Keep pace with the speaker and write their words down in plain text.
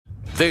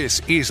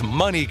This is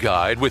Money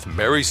Guide with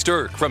Mary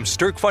Stirk from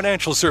Stirk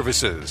Financial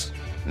Services.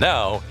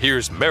 Now,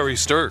 here's Mary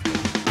Stirk.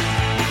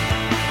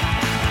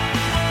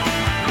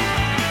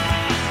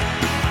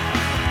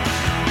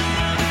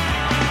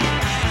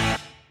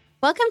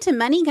 Welcome to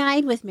Money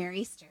Guide with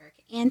Mary Stirk,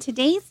 and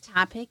today's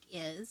topic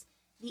is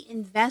the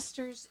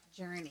investor's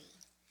journey.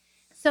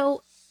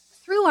 So,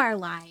 through our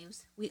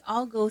lives, we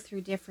all go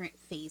through different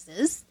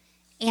phases,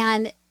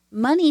 and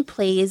money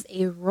plays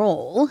a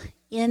role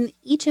in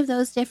each of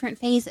those different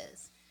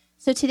phases.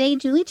 So today,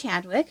 Julie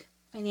Chadwick,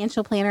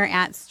 financial planner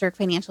at Stirk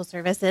Financial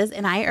Services,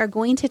 and I are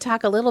going to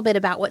talk a little bit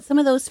about what some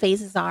of those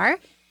phases are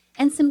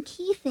and some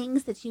key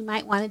things that you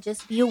might want to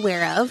just be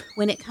aware of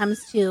when it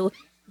comes to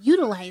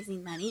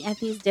utilizing money at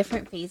these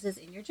different phases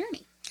in your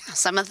journey.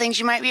 Some of the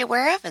things you might be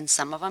aware of and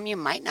some of them you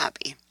might not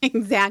be.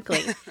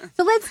 Exactly.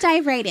 So let's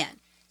dive right in.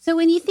 So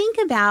when you think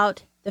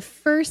about the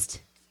first,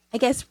 I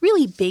guess,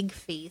 really big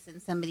phase in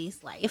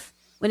somebody's life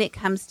when it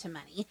comes to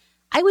money,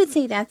 I would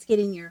say that's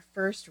getting your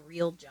first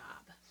real job.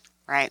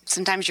 Right.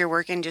 Sometimes you're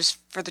working just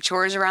for the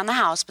chores around the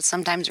house, but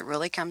sometimes it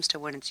really comes to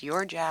when it's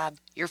your job,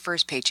 your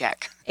first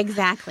paycheck.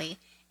 Exactly.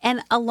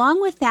 And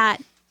along with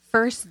that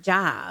first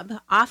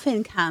job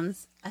often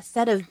comes a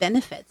set of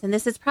benefits. And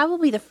this is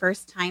probably the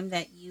first time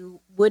that you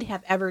would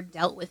have ever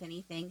dealt with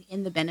anything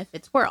in the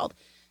benefits world.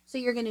 So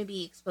you're going to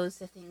be exposed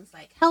to things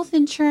like health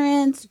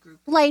insurance, group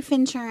life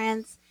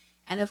insurance,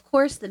 and of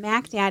course, the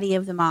Mac Daddy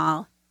of them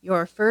all,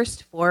 your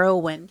first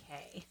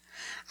 401k.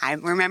 I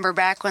remember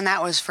back when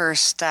that was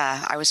first,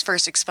 I was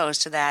first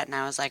exposed to that, and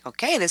I was like,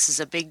 okay, this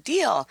is a big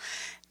deal.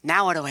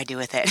 Now what do I do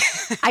with it?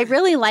 I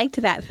really liked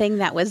that thing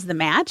that was the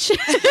match.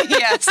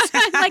 Yes.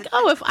 I'm like,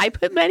 oh, if I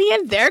put money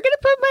in, they're going to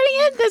put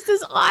money in. This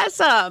is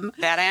awesome.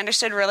 That I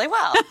understood really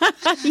well.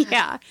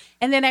 Yeah.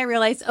 And then I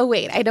realized, oh,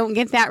 wait, I don't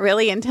get that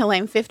really until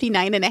I'm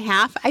 59 and a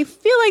half. I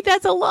feel like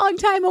that's a long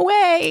time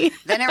away.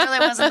 Then it really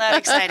wasn't that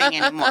exciting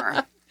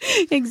anymore.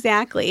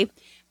 Exactly.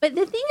 But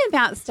the thing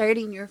about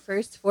starting your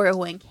first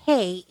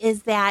 401k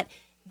is that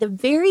the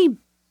very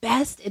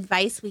best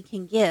advice we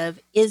can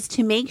give is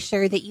to make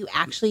sure that you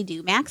actually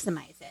do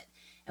maximize it.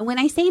 And when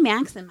I say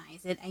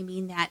maximize it, I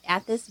mean that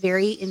at this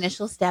very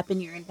initial step in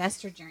your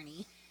investor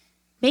journey,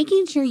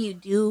 making sure you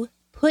do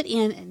put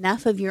in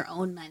enough of your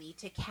own money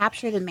to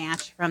capture the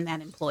match from that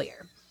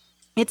employer.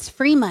 It's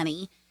free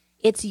money,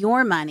 it's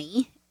your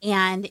money,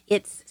 and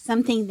it's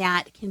something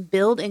that can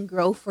build and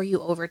grow for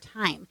you over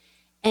time.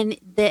 And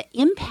the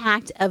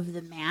impact of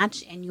the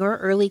match and your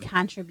early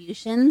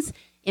contributions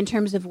in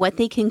terms of what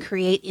they can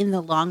create in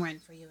the long run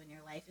for you in your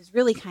life is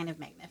really kind of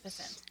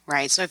magnificent.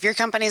 Right. So if your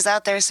company's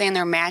out there saying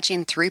they're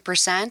matching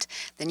 3%,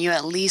 then you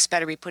at least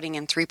better be putting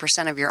in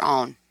 3% of your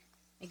own.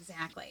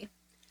 Exactly.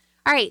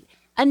 All right.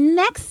 A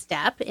next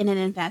step in an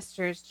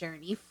investor's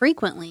journey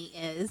frequently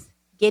is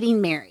getting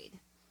married.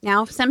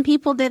 Now, some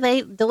people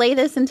delay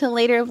this until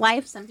later of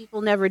life. Some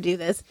people never do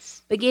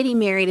this. But getting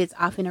married is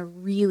often a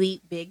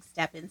really big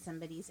step in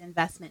somebody's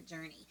investment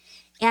journey.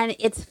 And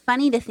it's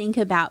funny to think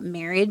about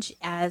marriage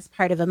as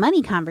part of a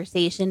money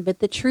conversation, but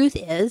the truth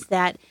is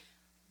that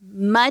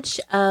much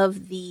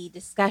of the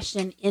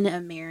discussion in a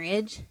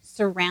marriage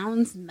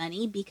surrounds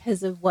money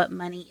because of what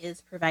money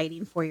is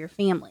providing for your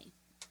family.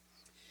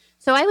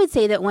 So I would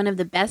say that one of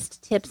the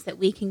best tips that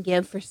we can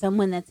give for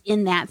someone that's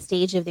in that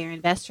stage of their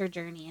investor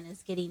journey and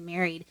is getting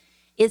married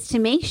is to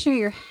make sure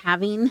you're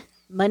having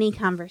money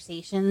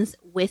conversations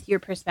with your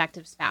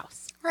prospective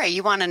spouse. Right.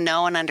 You want to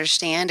know and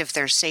understand if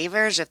they're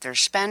savers, if they're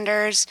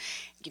spenders,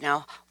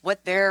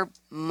 what their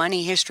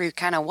money history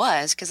kind of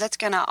was, because that's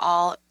going to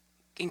all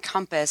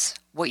encompass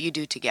what you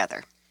do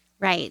together.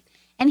 Right.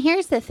 And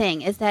here's the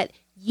thing is that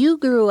you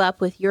grew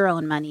up with your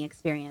own money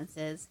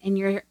experiences and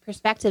your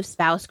prospective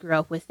spouse grew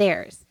up with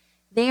theirs.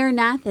 They are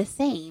not the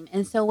same.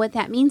 And so what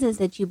that means is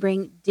that you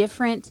bring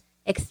different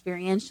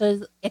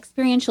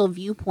experiential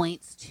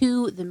viewpoints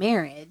to the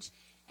marriage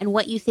and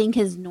what you think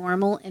is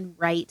normal and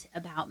right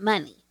about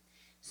money.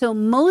 So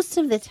most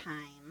of the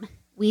time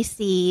we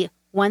see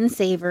one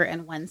saver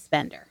and one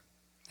spender.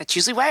 That's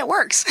usually why it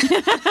works.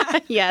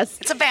 Yes.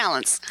 It's a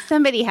balance.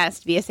 Somebody has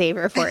to be a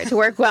saver for it to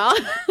work well.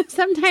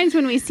 Sometimes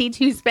when we see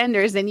two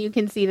spenders, then you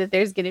can see that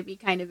there's going to be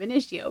kind of an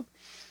issue.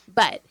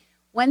 But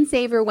one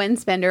saver, one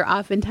spender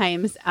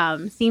oftentimes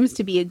seems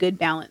to be a good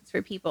balance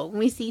for people. When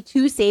we see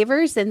two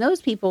savers, then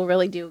those people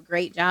really do a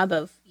great job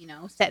of,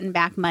 setting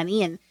back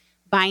money and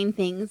buying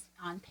things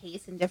on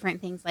pace and different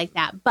things like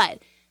that. But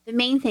the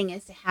main thing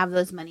is to have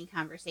those money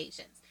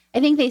conversations. I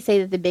think they say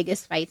that the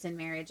biggest fights in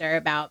marriage are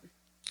about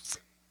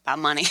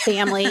money,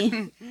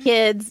 family,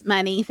 kids,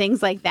 money,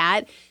 things like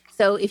that.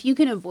 So if you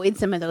can avoid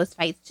some of those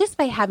fights just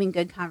by having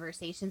good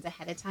conversations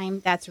ahead of time,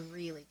 that's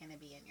really going to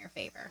be in your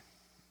favor.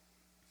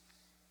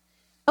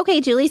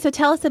 Okay, Julie, so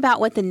tell us about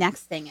what the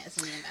next thing is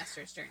in the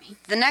investor's journey.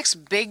 The next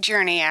big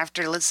journey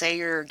after, let's say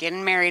you're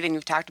getting married and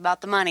you've talked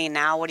about the money,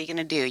 now what are you going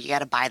to do? You got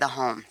to buy the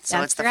home. So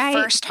That's it's the right.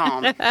 first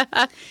home.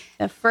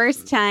 The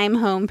first time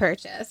home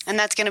purchase. And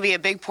that's going to be a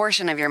big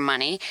portion of your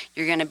money.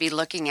 You're going to be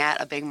looking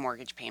at a big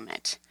mortgage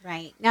payment.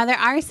 Right. Now, there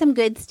are some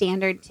good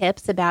standard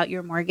tips about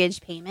your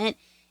mortgage payment.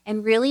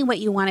 And really what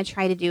you want to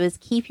try to do is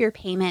keep your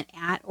payment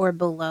at or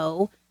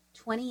below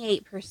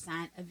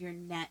 28% of your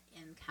net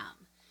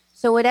income.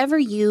 So whatever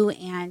you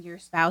and your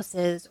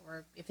spouses,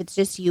 or if it's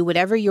just you,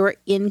 whatever your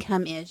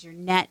income is, your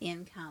net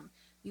income,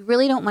 you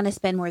really don't want to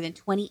spend more than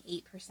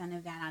 28%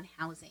 of that on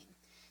housing.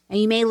 Now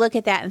you may look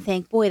at that and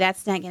think, boy,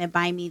 that's not going to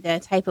buy me the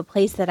type of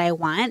place that I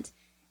want.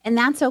 And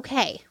that's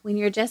okay. When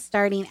you're just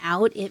starting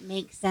out, it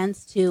makes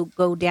sense to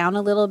go down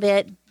a little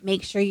bit,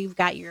 make sure you've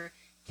got your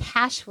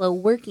cash flow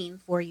working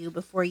for you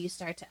before you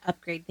start to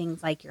upgrade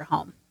things like your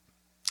home.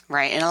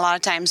 Right. And a lot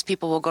of times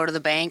people will go to the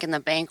bank and the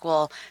bank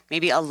will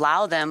maybe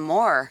allow them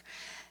more.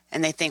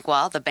 And they think,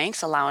 well, the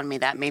bank's allowing me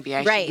that. Maybe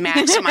I should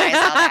maximize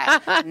all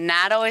that.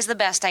 Not always the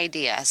best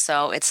idea.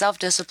 So it's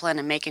self-discipline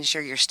and making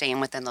sure you're staying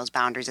within those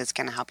boundaries that's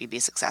going to help you be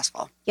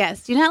successful.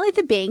 Yes. Do not let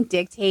the bank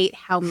dictate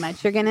how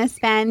much you're going to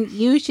spend.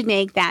 You should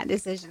make that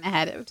decision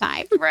ahead of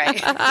time.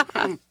 Right.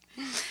 All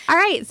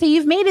right. So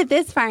you've made it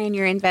this far in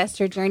your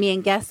investor journey.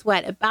 And guess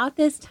what? About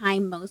this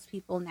time, most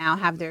people now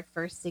have their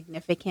first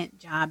significant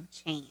job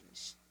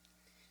change.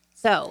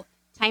 So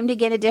time to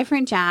get a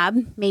different job,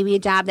 maybe a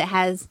job that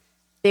has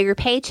bigger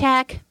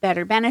paycheck,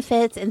 better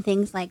benefits, and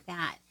things like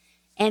that.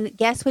 And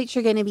guess what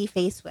you're going to be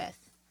faced with?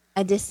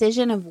 A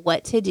decision of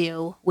what to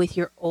do with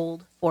your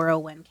old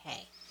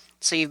 401k.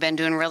 So you've been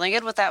doing really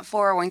good with that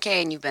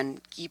 401k, and you've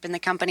been keeping the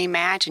company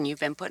match, and you've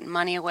been putting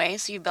money away,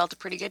 so you've built a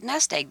pretty good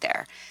nest egg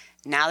there.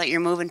 Now that you're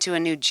moving to a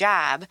new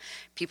job,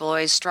 people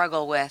always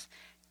struggle with,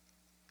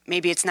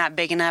 maybe it's not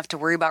big enough to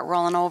worry about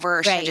rolling over,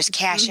 or should I just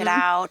cash it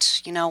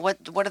out? You know,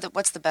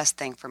 what's the best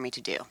thing for me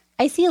to do?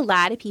 I see a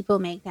lot of people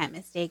make that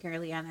mistake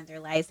early on in their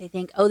lives. They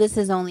think, oh, this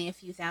is only a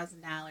few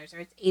 $1,000s, or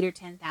it's $8,000 or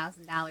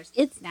 $10,000.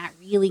 It's not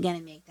really going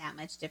to make that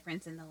much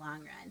difference in the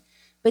long run.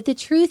 But the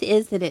truth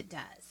is that it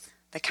does.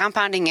 The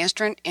compounding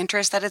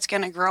interest that it's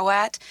going to grow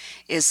at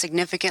is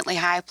significantly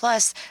high.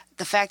 Plus,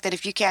 the fact that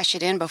if you cash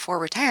it in before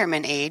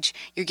retirement age,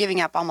 you're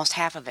giving up almost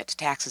half of it to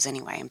taxes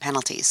anyway and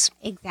penalties.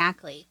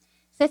 Exactly.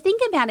 So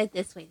think about it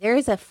this way. There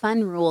is a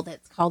fun rule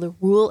that's called the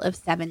Rule of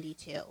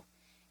 72.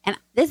 And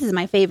this is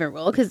my favorite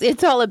rule because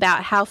it's all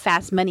about how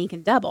fast money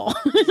can double.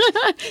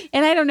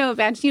 And I don't know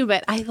about you,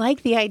 but I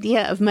like the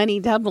idea of money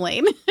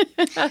doubling.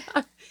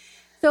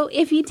 So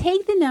if you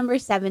take the number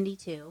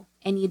 72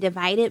 and you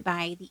divide it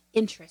by the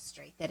interest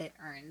rate that it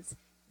earns,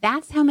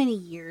 that's how many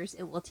years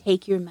it will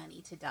take your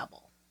money to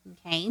double.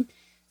 Okay?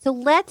 So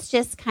let's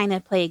just kind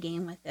of play a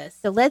game with this.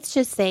 So let's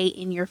just say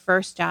in your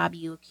first job,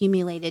 you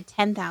accumulated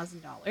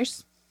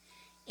 $10,000.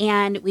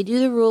 And we do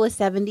the rule of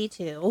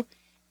 72.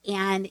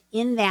 And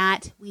in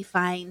that, we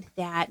find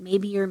that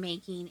maybe you're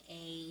making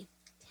a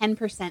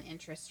 10%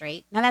 interest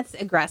rate. Now, that's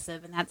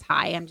aggressive and that's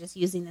high. I'm just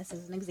using this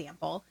as an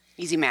example.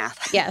 Easy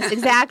math. Yes,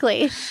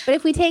 exactly. But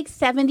if we take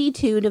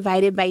 72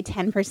 divided by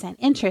 10%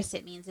 interest,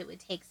 it means it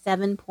would take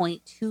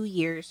 7.2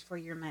 years for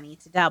your money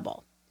to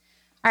double.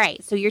 All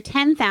right, so your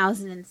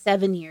 10,000 in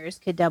 7 years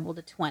could double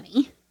to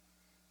 20.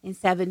 In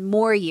 7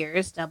 more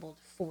years, double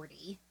to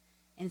 40.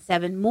 In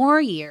 7 more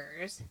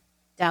years,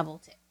 double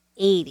to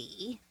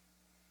 80.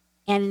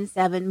 And in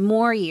 7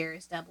 more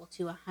years, double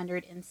to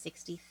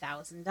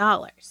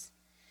 $160,000.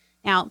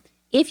 Now,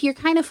 if you're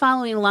kind of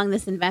following along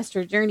this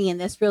investor journey and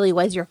this really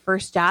was your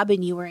first job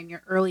and you were in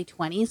your early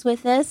 20s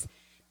with this,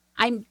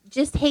 I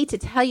just hate to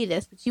tell you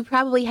this, but you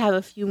probably have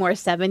a few more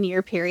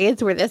 7-year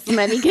periods where this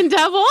money can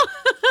double.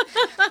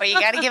 But you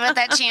got to give it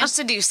that chance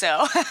to do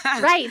so.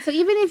 Right. So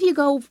even if you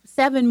go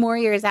 7 more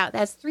years out,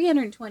 that's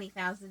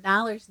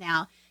 $320,000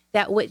 now.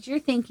 That what you're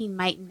thinking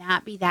might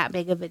not be that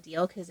big of a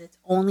deal because it's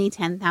only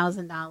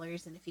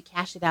 $10,000. And if you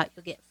cash it out,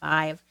 you'll get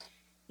 $5,000.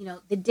 You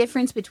know, the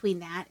difference between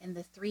that and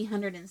the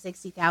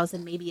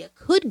 $360,000 maybe it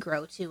could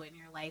grow to in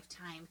your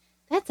lifetime,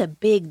 that's a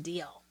big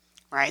deal.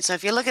 Right. So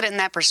if you look at it in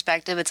that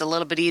perspective, it's a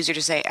little bit easier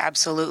to say,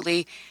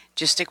 absolutely,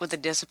 just stick with the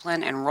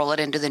discipline and roll it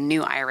into the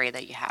new IRA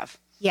that you have.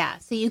 Yeah.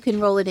 So you can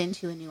roll it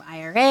into a new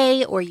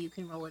IRA or you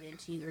can roll it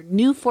into your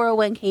new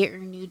 401k or your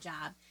new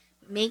job.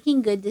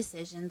 Making good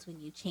decisions when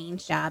you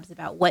change jobs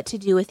about what to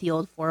do with the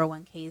old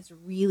 401ks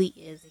really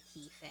is a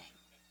key thing.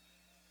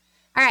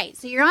 All right,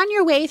 so you're on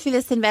your way through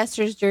this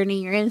investor's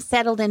journey. You're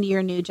settled into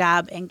your new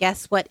job, and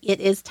guess what it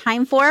is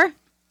time for?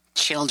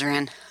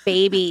 Children.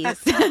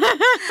 Babies.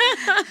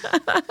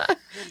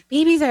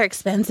 Babies are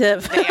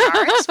expensive. They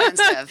are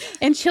expensive.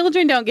 And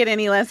children don't get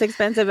any less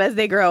expensive as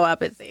they grow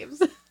up, it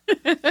seems.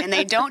 And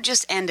they don't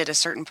just end at a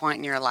certain point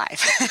in your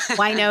life.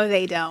 Why, no,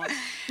 they don't.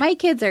 My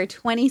kids are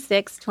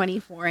 26,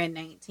 24, and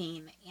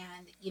 19.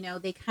 And, you know,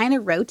 they kind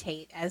of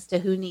rotate as to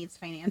who needs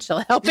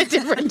financial help at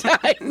different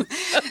times.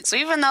 So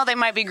even though they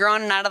might be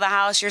growing out of the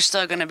house, you're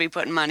still going to be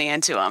putting money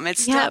into them.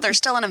 It's still, they're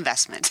still an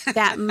investment.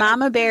 That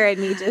mama bear in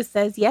me just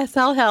says, yes,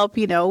 I'll help,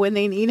 you know, when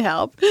they need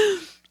help.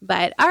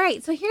 But all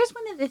right, so here's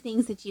one of the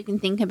things that you can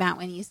think about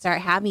when you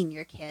start having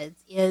your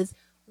kids is,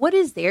 what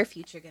is their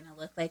future going to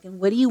look like? And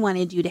what do you want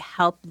to do to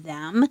help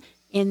them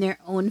in their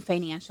own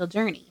financial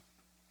journey?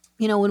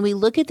 You know, when we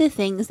look at the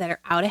things that are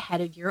out ahead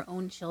of your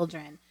own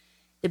children,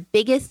 the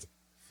biggest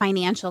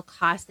financial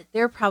cost that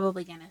they're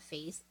probably going to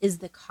face is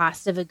the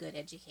cost of a good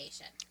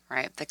education.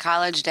 Right. The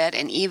college debt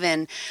and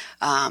even,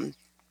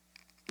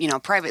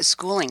 private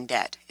schooling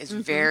debt is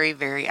very,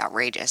 very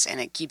outrageous,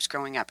 and it keeps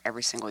growing up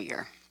every single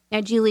year.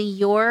 Now, Julie,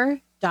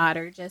 your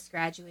daughter just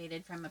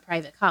graduated from a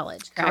private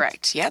college, correct?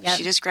 Correct. Yep.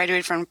 She just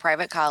graduated from a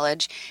private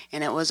college,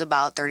 and it was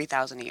about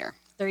 $30,000 a year.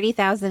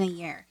 $30,000 a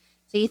year.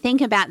 So you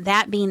think about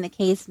that being the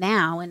case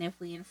now, and if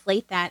we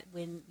inflate that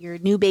when your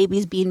new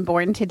baby's being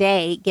born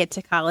today, get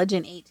to college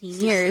in 18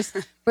 years,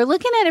 we're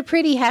looking at a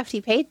pretty hefty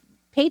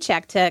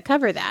paycheck to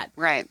cover that.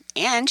 Right.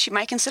 And she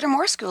might consider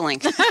more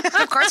schooling.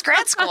 Of course,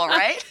 grad school,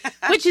 right?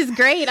 Which is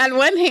great on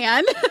one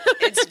hand.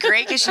 It's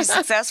great because she's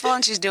successful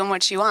and she's doing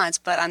what she wants.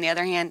 But on the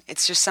other hand,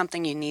 it's just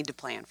something you need to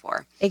plan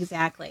for.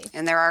 Exactly.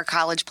 And there are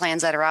college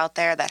plans that are out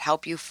there that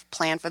help you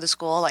plan for the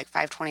school, like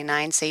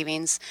 529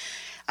 savings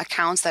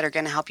accounts that are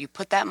going to help you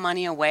put that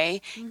money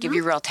away, give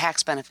you real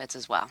tax benefits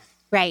as well.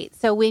 Right.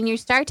 So when you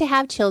start to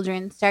have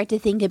children, start to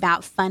think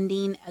about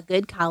funding a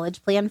good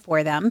college plan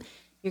for them.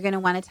 You're going to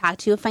want to talk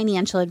to a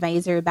financial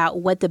advisor about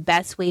what the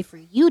best way for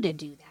you to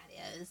do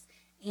that is.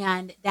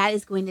 And that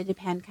is going to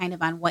depend kind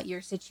of on what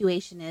your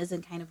situation is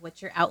and kind of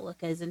what your outlook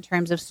is in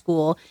terms of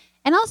school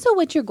and also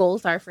what your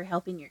goals are for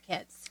helping your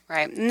kids.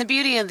 Right. And the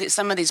beauty of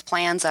some of these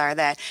plans are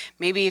that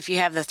maybe if you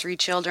have the 3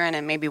 children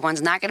and maybe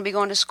one's not going to be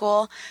going to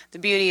school, the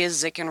beauty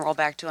is it can roll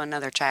back to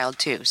another child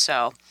too.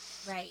 So,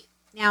 right.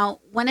 Now,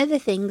 one of the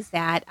things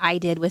that I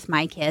did with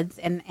my kids,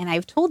 and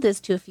I've told this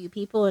to a few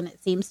people and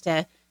it seems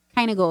to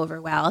kind of go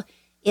over well,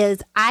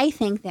 is I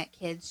think that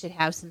kids should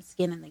have some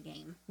skin in the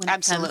game when it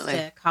comes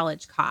to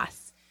college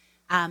costs.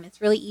 It's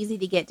really easy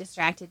to get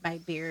distracted by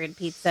beer and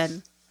pizza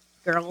and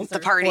girls the or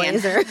partying.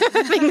 boys or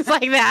things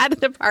like that,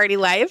 the party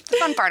life. The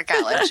fun part of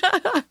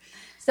college.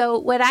 So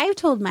what I've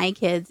told my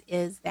kids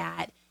is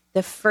that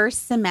the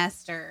first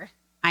semester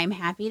I'm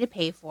happy to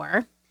pay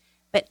for,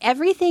 but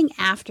everything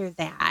after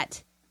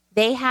that,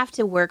 they have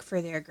to work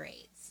for their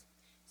grades.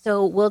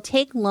 So we'll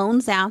take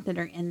loans out that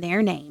are in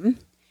their name,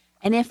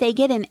 and if they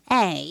get an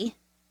A,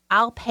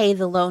 I'll pay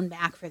the loan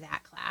back for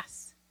that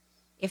class.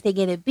 If they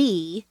get a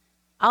B,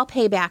 I'll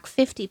pay back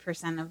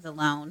 50% of the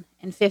loan,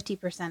 and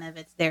 50% of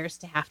it's theirs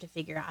to have to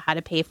figure out how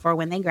to pay for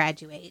when they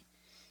graduate.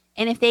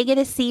 And if they get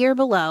a C or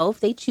below, if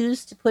they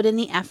choose to put in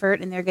the effort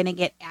and they're going to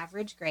get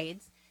average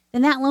grades,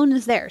 then that loan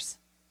is theirs.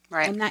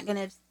 Right. I'm not going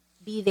to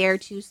be there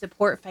to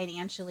support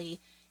financially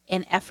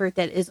an effort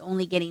that is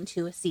only getting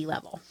to a C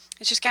level.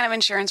 It's just kind of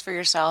insurance for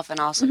yourself and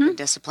also good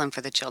discipline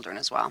for the children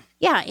as well.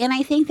 Yeah, and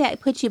I think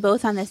that puts you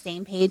both on the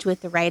same page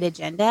with the right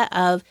agenda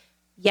of,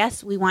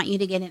 yes, we want you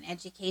to get an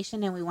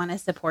education and we want to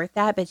support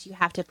that, but you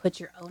have to put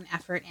your own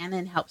effort in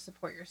and help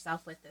support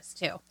yourself with this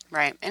too.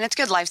 Right. And it's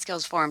good life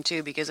skills for them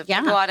too, because if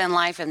they go out in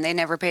life and they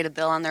never paid a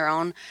bill on their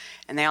own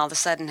and they all of a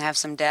sudden have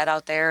some debt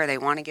out there or they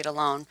want to get a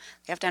loan,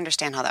 they have to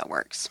understand how that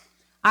works.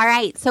 All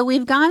right, so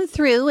we've gone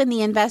through in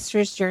the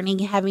investor's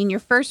journey having your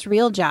first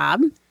real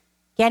job,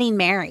 getting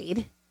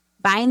married,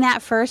 buying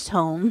that first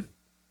home,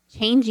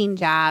 changing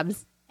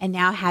jobs, and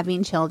now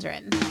having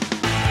children.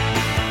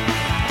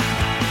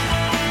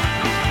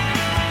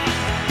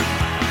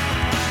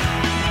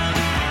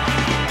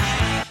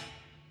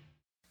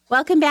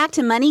 Welcome back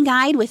to Money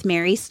Guide with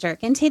Mary Stirk,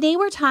 and today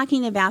we're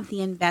talking about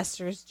the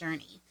investor's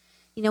journey.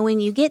 You know, when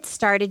you get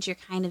started, you're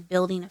kind of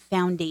building a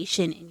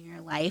foundation in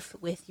your life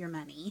with your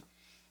money.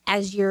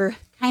 As you're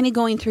kind of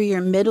going through your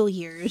middle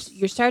years,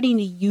 you're starting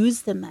to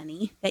use the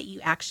money that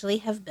you actually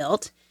have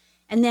built.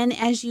 And then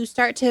as you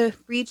start to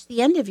reach the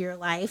end of your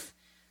life,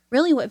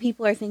 really what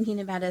people are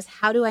thinking about is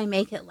how do I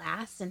make it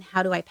last and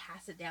how do I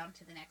pass it down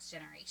to the next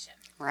generation?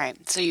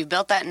 Right. So you've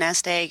built that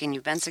nest egg and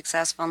you've been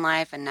successful in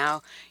life, and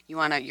now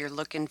you're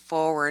looking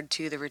forward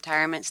to the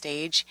retirement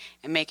stage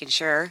and making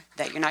sure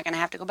that you're not going to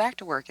have to go back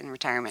to work in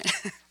retirement.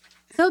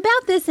 So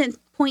about this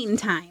point in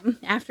time,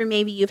 after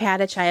maybe you've had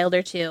a child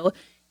or two,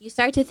 you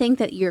start to think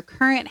that your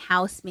current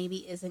house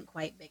maybe isn't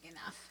quite big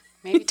enough.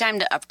 Maybe time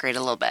to upgrade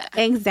a little bit.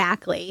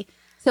 Exactly.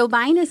 So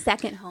buying a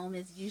second home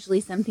is usually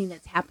something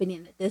that's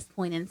happening at this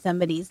point in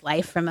somebody's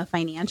life from a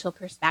financial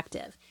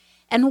perspective.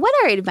 And what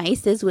our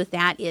advice is with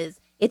that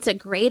is it's a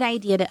great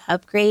idea to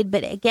upgrade,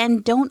 but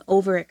again, don't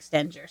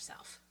overextend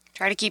yourself.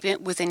 Try to keep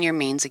it within your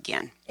means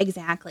again.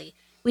 Exactly.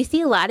 We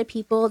see a lot of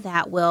people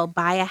that will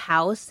buy a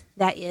house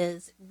that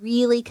is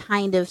really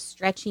kind of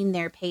stretching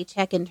their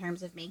paycheck in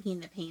terms of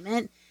making the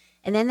payment.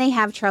 And then they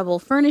have trouble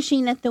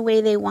furnishing it the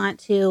way they want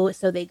to,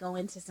 so they go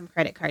into some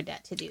credit card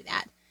debt to do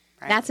that.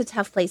 Right. That's a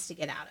tough place to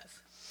get out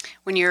of.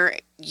 When you're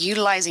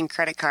utilizing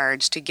credit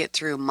cards to get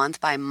through month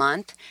by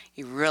month,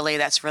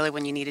 that's really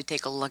when you need to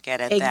take a look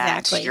at it,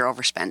 exactly. That you're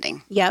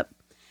overspending. Yep.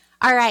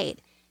 All right.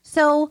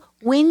 So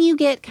when you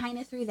get kind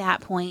of through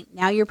that point,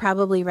 now you're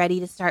probably ready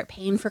to start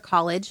paying for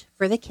college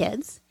for the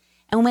kids.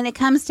 And when it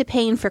comes to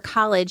paying for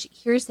college,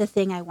 here's the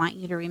thing I want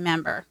you to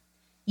remember.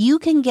 You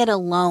can get a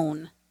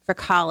loan for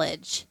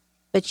college,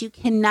 but you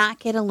cannot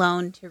get a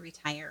loan to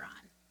retire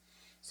on.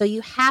 So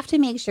you have to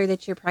make sure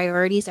that your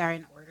priorities are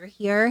in order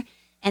here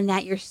and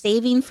that you're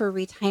saving for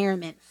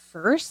retirement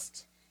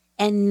first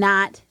and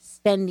not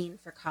spending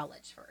for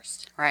college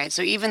first. Right.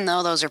 So even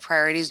though those are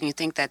priorities and you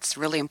think that's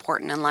really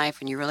important in life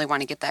and you really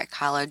want to get that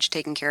college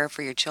taken care of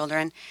for your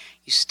children,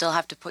 you still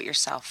have to put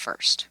yourself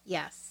first.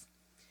 Yes.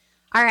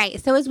 All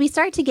right. So as we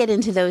start to get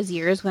into those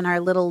years when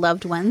our little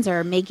loved ones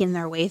are making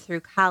their way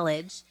through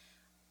college,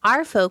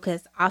 our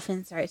focus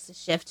often starts to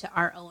shift to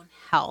our own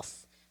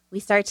health. We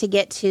start to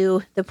get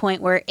to the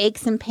point where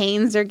aches and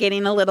pains are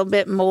getting a little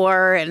bit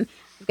more, and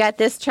we've got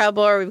this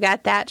trouble or we've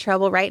got that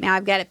trouble. Right now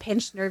I've got a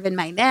pinched nerve in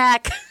my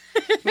neck.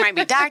 You might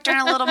be doctoring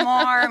a little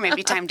more,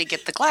 maybe time to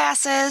get the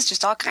glasses,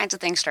 just all kinds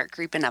of things start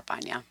creeping up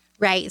on you.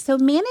 Right. So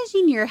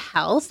managing your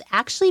health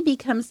actually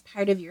becomes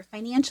part of your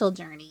financial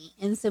journey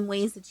in some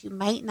ways that you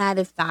might not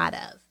have thought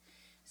of.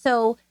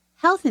 So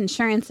health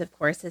insurance, of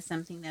course, is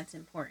something that's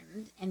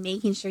important, and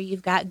making sure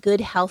you've got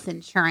good health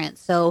insurance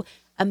so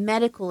a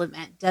medical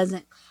event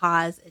doesn't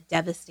cause a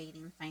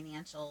devastating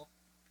financial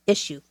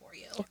issue for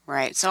you.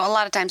 Right. So a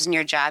lot of times in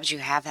your jobs, you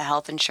have the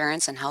health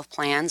insurance and health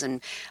plans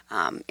and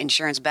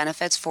insurance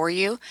benefits for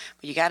you.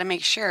 But you got to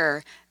make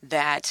sure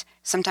that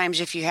sometimes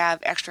if you have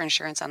extra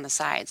insurance on the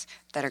sides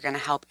that are going to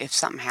help if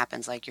something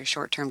happens, like your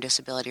short-term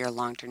disability or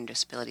long-term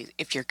disability,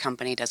 if your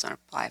company doesn't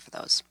apply for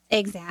those.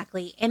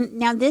 Exactly. And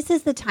now this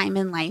is the time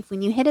in life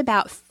when you hit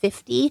about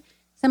 50,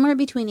 somewhere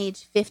between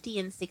age 50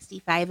 and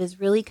 65 is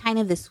really kind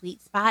of the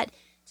sweet spot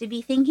to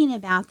be thinking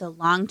about the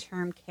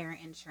long-term care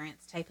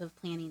insurance type of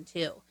planning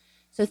too.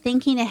 So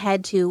thinking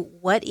ahead to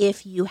what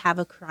if you have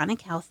a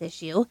chronic health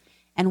issue,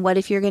 and what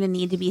if you're going to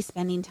need to be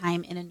spending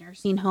time in a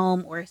nursing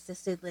home or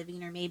assisted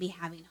living, or maybe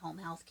having home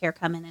health care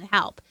come in and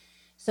help.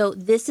 So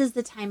this is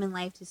the time in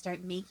life to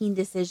start making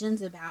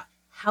decisions about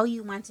how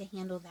you want to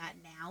handle that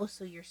now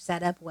so you're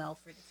set up well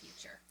for the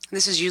future.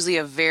 This is usually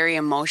a very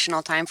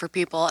emotional time for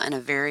people and a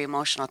very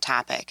emotional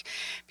topic.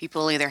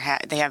 People either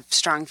they have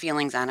strong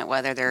feelings on it,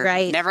 whether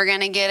they're never going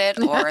to get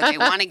it or they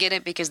want to get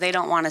it because they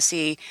don't want to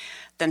see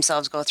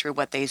themselves go through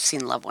what they've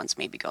seen loved ones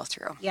maybe go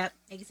through. Yep,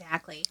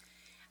 exactly.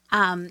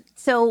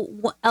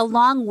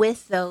 Along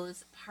with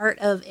those, part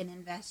of an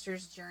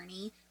investor's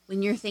journey,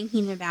 when you're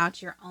thinking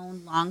about your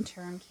own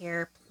long-term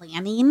care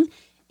planning,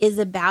 is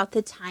about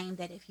the time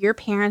that if your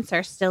parents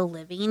are still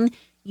living,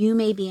 you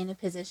may be in a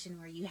position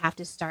where you have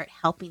to start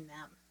helping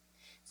them.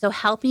 So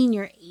helping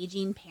your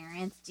aging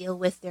parents deal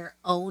with their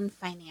own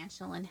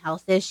financial and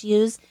health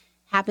issues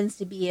happens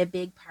to be a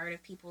big part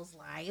of people's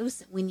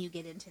lives when you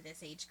get into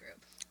this age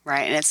group.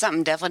 Right, and it's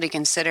something definitely to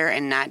consider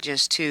and not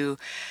just to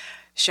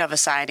shove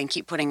aside and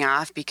keep putting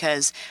off,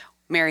 because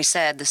Mary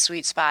said the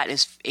sweet spot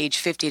is age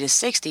 50 to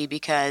 60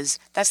 because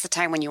that's the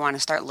time when you want to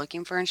start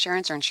looking for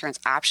insurance or insurance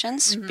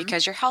options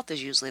because your health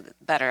is usually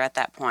better at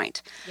that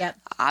point. Yep.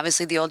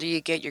 Obviously, the older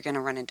you get, you're going to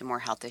run into more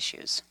health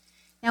issues.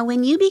 Now,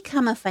 when you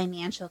become a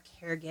financial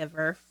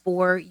caregiver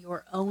for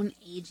your own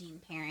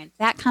aging parent,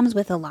 that comes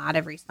with a lot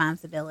of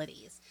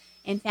responsibilities.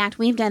 In fact,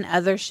 we've done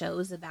other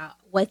shows about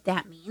what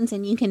that means,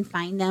 and you can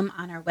find them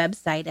on our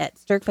website at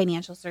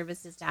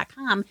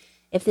stirkfinancialservices.com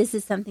if this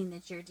is something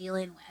that you're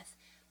dealing with.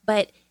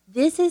 But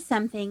this is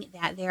something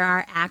that there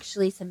are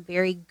actually some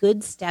very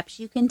good steps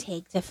you can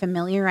take to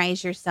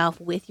familiarize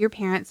yourself with your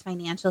parents'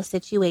 financial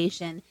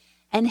situation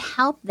and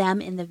help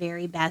them in the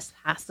very best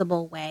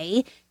possible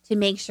way to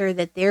make sure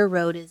that their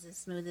road is as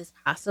smooth as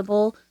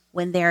possible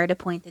when they're at a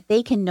point that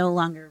they can no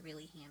longer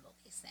really handle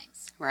these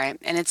things. Right.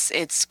 And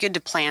it's good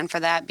to plan for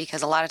that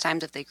because a lot of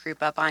times if they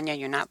creep up on you,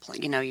 you're not,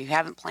 you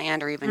haven't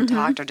planned or even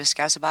talked or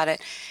discussed about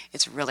it.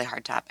 It's a really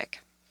hard topic.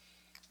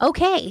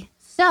 Okay.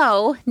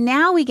 So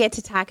now we get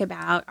to talk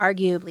about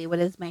arguably what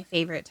is my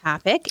favorite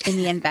topic in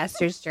the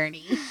investor's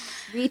journey,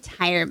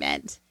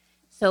 retirement.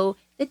 So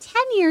the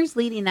 10 years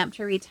leading up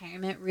to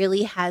retirement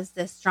really has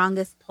the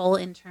strongest pull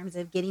in terms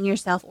of getting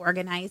yourself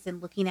organized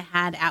and looking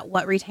ahead at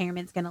what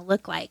retirement's going to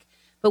look like.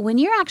 But when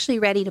you're actually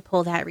ready to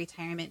pull that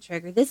retirement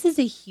trigger, this is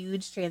a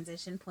huge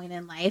transition point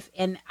in life.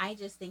 And I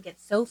just think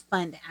it's so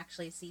fun to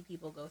actually see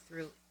people go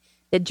through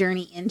the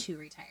journey into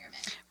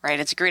retirement. Right.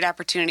 It's a great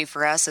opportunity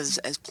for us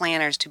as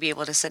planners to be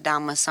able to sit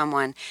down with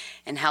someone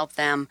and help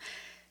them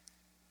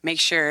make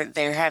sure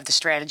they have the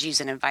strategies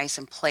and advice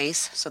in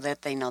place so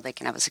that they know they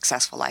can have a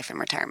successful life in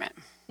retirement.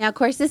 Now, of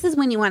course, this is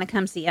when you want to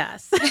come see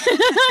us.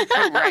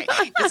 Right.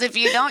 Because if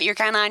you don't, you're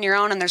kind of on your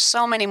own, and there's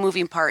so many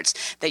moving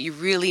parts that you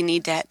really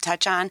need to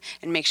touch on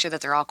and make sure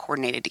that they're all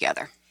coordinated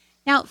together.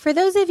 Now, for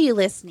those of you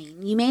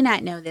listening, you may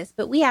not know this,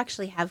 but we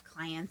actually have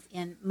clients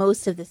in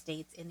most of the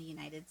states in the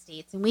United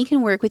States, and we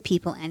can work with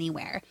people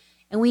anywhere.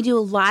 And we do a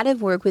lot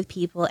of work with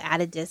people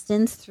at a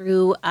distance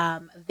through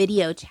a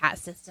video chat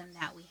system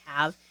that we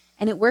have,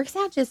 and it works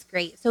out just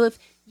great. So if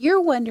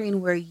you're wondering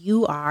where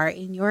you are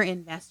in your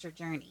investor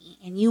journey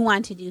and you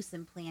want to do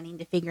some planning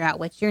to figure out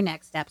what your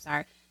next steps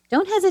are,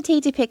 don't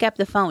hesitate to pick up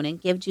the phone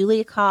and give Julie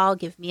a call,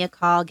 give me a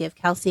call, give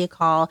Kelsey a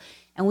call,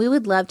 and we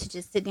would love to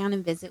just sit down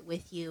and visit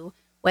with you,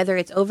 whether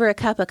it's over a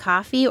cup of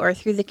coffee or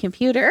through the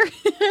computer,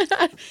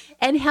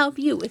 and help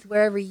you with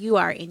wherever you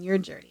are in your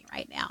journey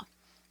right now.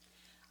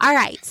 All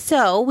right,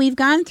 so we've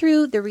gone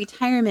through the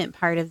retirement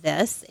part of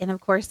this, and of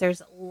course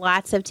there's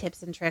lots of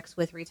tips and tricks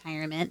with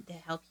retirement to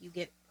help you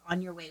get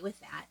on your way with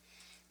that.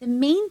 The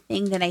main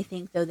thing that I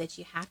think, though, that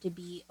you have to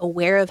be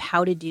aware of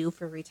how to do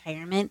for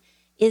retirement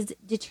is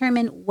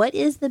determine what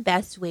is the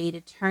best way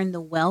to turn the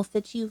wealth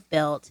that you've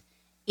built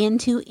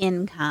into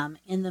income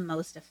in the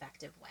most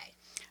effective way.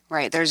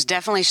 Right. There's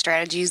definitely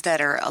strategies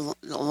that are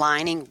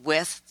aligning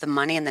with the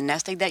money and the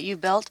nest egg that you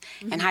built,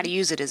 and how to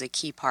use it is a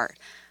key part.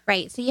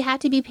 Right. So you have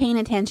to be paying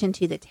attention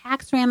to the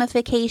tax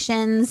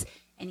ramifications,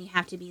 and you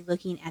have to be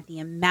looking at the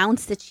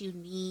amounts that you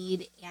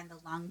need and the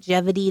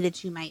longevity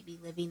that you might be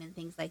living and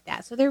things like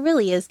that. So there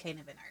really is kind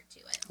of an art to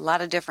it. A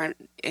lot of different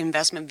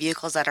investment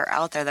vehicles that are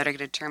out there that are going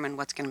to determine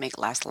what's going to make it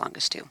last the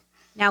longest too.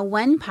 Now,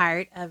 one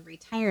part of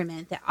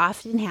retirement that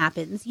often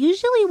happens,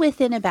 usually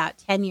within about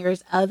 10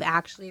 years of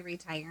actually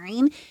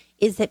retiring,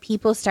 is that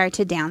people start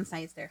to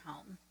downsize their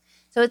home.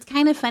 So it's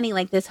kind of funny,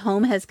 like this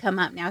home has come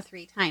up now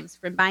 3 times,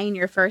 from buying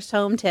your first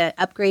home to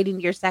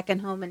upgrading your second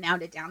home and now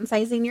to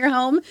downsizing your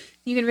home.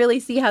 You can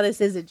really see how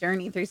this is a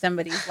journey through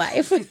somebody's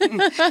life.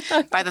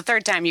 By the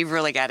 3rd time, you've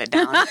really got it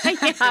down.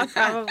 Yeah,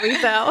 probably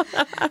so.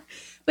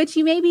 But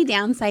you may be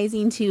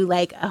downsizing to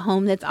like a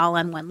home that's all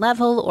on one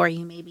level, or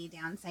you may be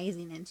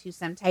downsizing into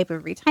some type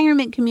of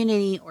retirement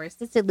community or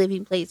assisted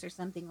living place or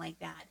something like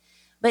that.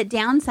 But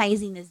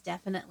downsizing is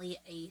definitely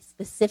a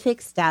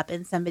specific step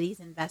in somebody's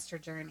investor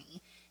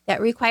journey that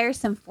requires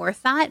some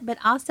forethought, but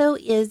also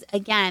is,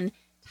 again,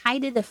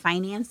 tied to the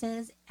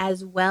finances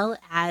as well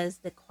as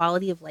the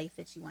quality of life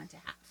that you want to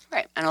have.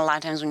 Right. And a lot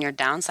of times when you're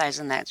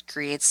downsizing, that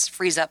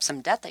frees up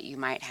some debt that you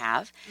might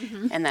have.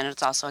 And then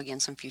it's also, again,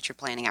 some future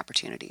planning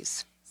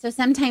opportunities. So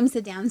sometimes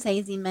the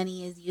downsizing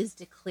money is used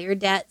to clear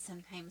debt.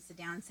 Sometimes the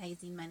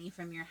downsizing money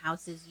from your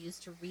house is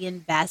used to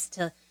reinvest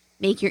to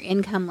make your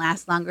income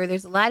last longer.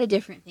 There's a lot of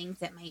different things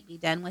that might be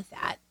done with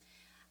that.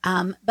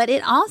 But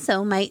it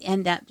also might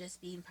end up just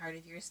being part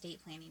of your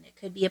estate planning. It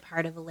could be a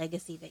part of a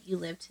legacy that you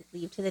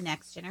leave to the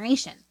next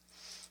generation.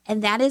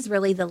 And that is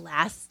really the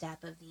last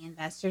step of the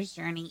investor's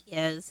journey,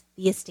 is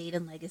the estate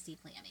and legacy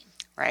planning.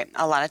 Right.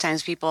 A lot of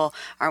times people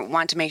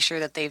want to make sure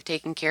that they've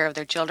taken care of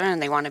their children,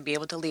 and they want to be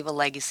able to leave a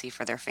legacy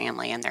for their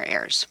family and their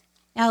heirs.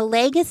 Now,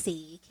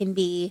 legacy can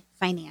be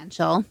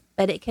financial,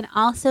 but it can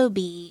also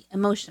be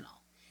emotional.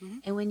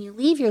 And when you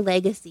leave your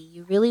legacy,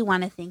 you really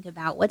want to think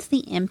about what's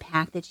the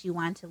impact that you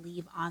want to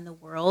leave on the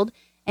world,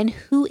 and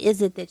who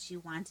is it that you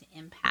want to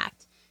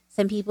impact.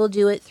 Some people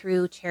do it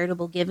through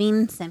charitable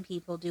giving. Some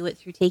people do it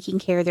through taking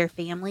care of their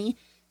family.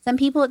 Some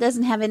people, it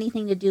doesn't have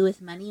anything to do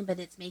with money, but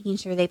it's making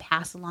sure they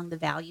pass along the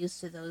values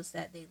to those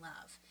that they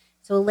love.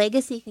 So a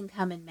legacy can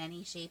come in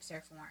many shapes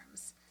or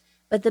forms.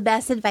 But the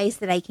best advice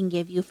that I can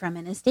give you from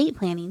an estate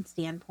planning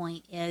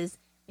standpoint is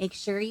make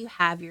sure you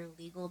have your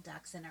legal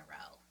ducks in a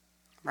row.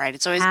 Right.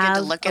 It's always good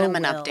to look at them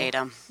and update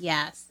them.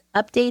 Yes.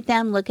 Update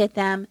them, look at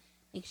them,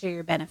 make sure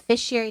your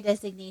beneficiary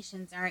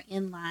designations are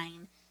in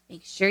line,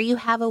 make sure you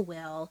have a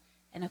will.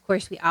 And of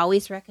course, we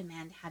always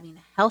recommend having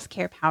a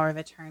healthcare power of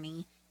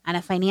attorney and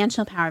a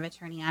financial power of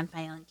attorney on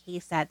file in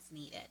case that's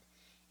needed.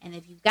 And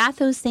if you've got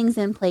those things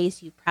in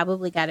place, you've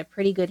probably got a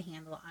pretty good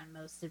handle on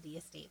most of the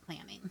estate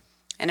planning.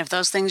 And if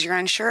those things you're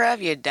unsure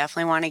of, you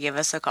definitely want to give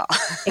us a call.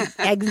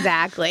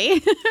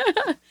 Exactly.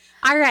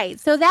 All right.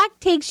 So that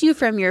takes you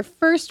from your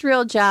first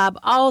real job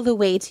all the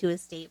way to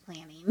estate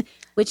planning,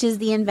 which is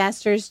the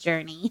investor's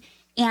journey.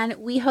 And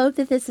we hope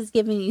that this has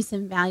given you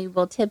some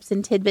valuable tips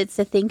and tidbits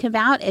to think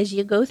about as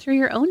you go through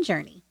your own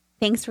journey.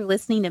 Thanks for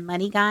listening to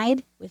Money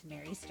Guide with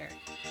Mary Stirk.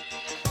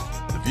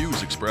 The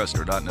views expressed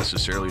are not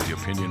necessarily the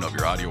opinion of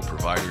your audio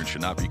provider and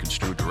should not be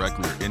construed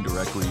directly or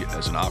indirectly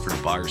as an offer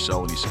to buy or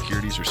sell any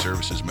securities or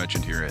services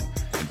mentioned herein.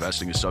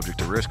 Investing is subject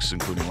to risks,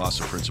 including loss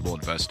of principal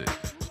invested.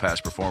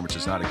 Past performance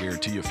is not a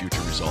guarantee of future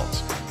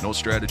results. No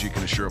strategy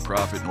can assure a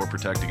profit nor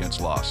protect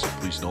against loss.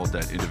 Please note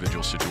that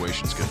individual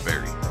situations can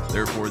vary.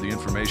 Therefore, the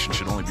information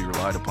should only be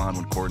relied upon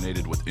when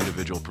coordinated with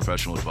individual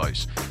professional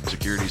advice.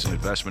 Securities and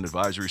investment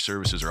advisory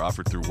services are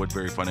offered through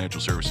Woodbury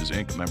Financial Services,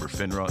 Inc., member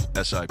FINRA,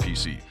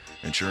 SIPC.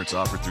 Insurance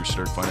offered through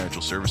Stirk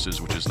Financial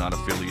Services, which is not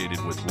affiliated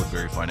with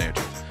Woodbury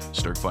Financial.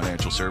 Stirk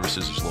Financial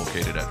Services is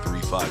located at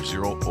 350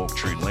 Oak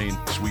Tree Lane,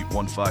 Suite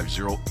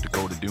 150,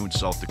 Dakota Dunes,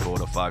 South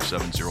Dakota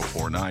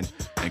 57049,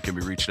 and can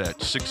be reached at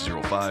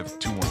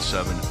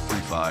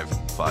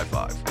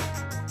 605-217-3555.